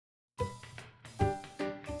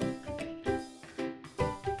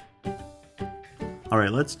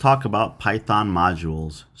Alright, let's talk about Python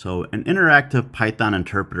modules. So an interactive Python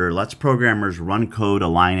interpreter lets programmers run code a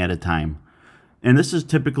line at a time. And this is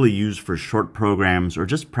typically used for short programs or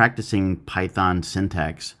just practicing Python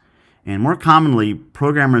syntax. And more commonly,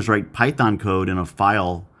 programmers write Python code in a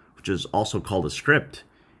file, which is also called a script.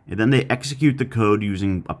 And then they execute the code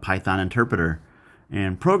using a Python interpreter.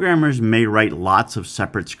 And programmers may write lots of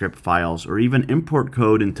separate script files or even import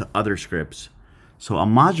code into other scripts. So a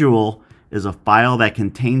module is a file that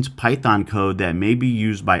contains Python code that may be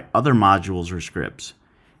used by other modules or scripts.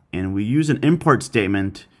 And we use an import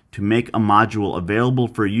statement to make a module available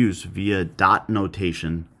for use via dot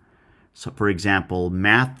notation. So for example,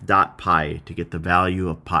 math.pi to get the value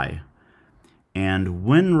of pi. And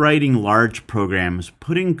when writing large programs,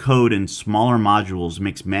 putting code in smaller modules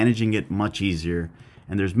makes managing it much easier.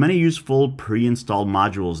 And there's many useful pre-installed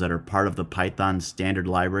modules that are part of the Python standard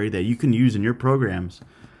library that you can use in your programs.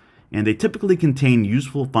 And they typically contain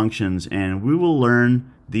useful functions, and we will learn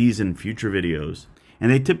these in future videos. And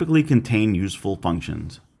they typically contain useful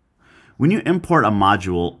functions. When you import a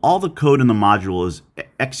module, all the code in the module is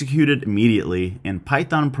executed immediately, and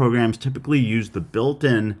Python programs typically use the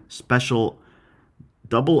built-in special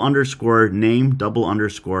 _name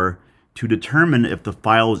 _ to determine if the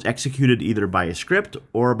file is executed either by a script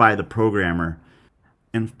or by the programmer.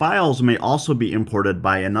 And files may also be imported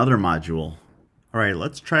by another module. Alright,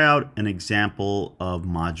 let's try out an example of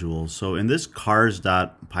modules. So in this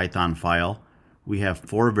cars.python file, we have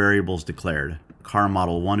 4 variables declared: car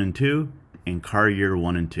model 1 and 2 and car year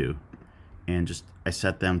 1 and 2. And I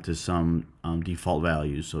set them to some default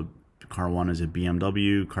values. So car 1 is a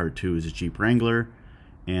BMW, car 2 is a Jeep Wrangler,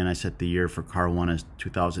 and I set the year for car 1 as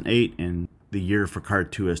 2008 and the year for car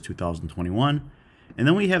 2 as 2021. And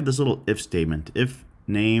then we have this little if statement: if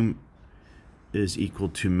name is equal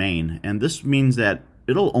to main, and this means that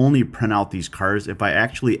it'll only print out these cars if I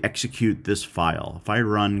actually execute this file. If I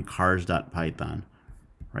run cars.python,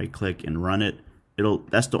 right click and run it,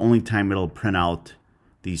 that's the only time it'll print out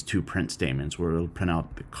these 2 print statements, where it'll print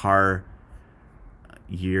out the car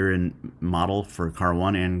year and model for car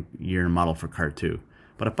 1 and year and model for car 2.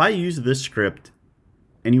 But if I use this script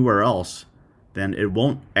anywhere else, then it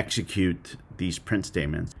won't execute these print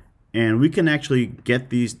statements. And we can actually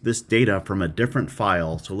get this data from a different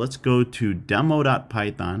file. So let's go to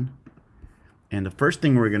demo.python. And the first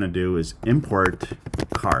thing we're going to do is import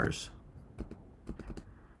cars.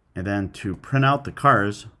 And then to print out the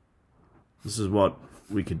cars, this is what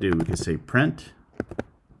we could do. We could say print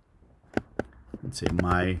and say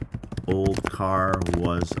my old car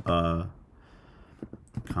was a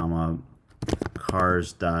comma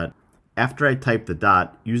cars dot. After I type the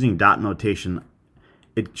dot, using dot notation,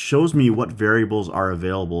 it shows me what variables are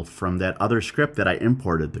available from that other script that I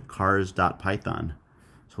imported, the cars.python.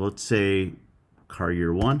 So let's say car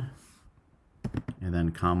year 1, and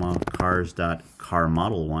then comma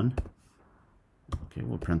cars.carmodel1. Okay,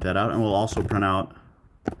 we'll print that out, and we'll also print out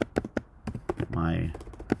my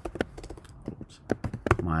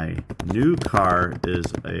new car is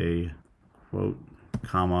a quote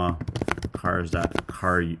comma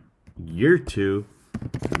cars.car year 2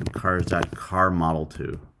 and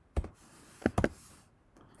cars.carmodel2.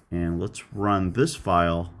 And let's run this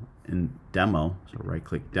file in demo. So right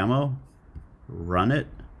click demo, run it,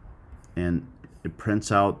 and it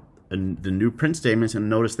prints out the new print statements. And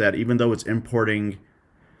notice that even though it's importing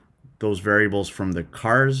those variables from the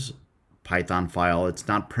cars Python file, it's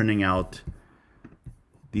not printing out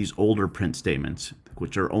these older print statements,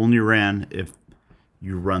 which are only ran if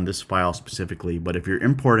you run this file specifically. But if you're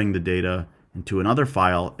importing the data into another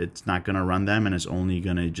file, it's not going to run them, and it's only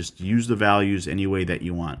going to just use the values any way that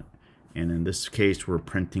you want. And in this case, we're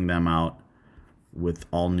printing them out with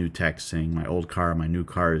all new text saying my old car, my new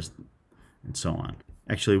cars, and so on.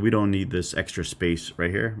 Actually, we don't need this extra space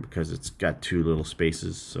right here because it's got 2 little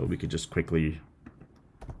spaces, so we could just quickly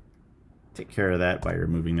take care of that by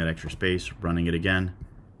removing that extra space, running it again,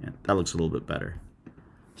 and that looks a little bit better.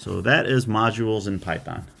 So that is modules in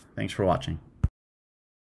Python. Thanks for watching.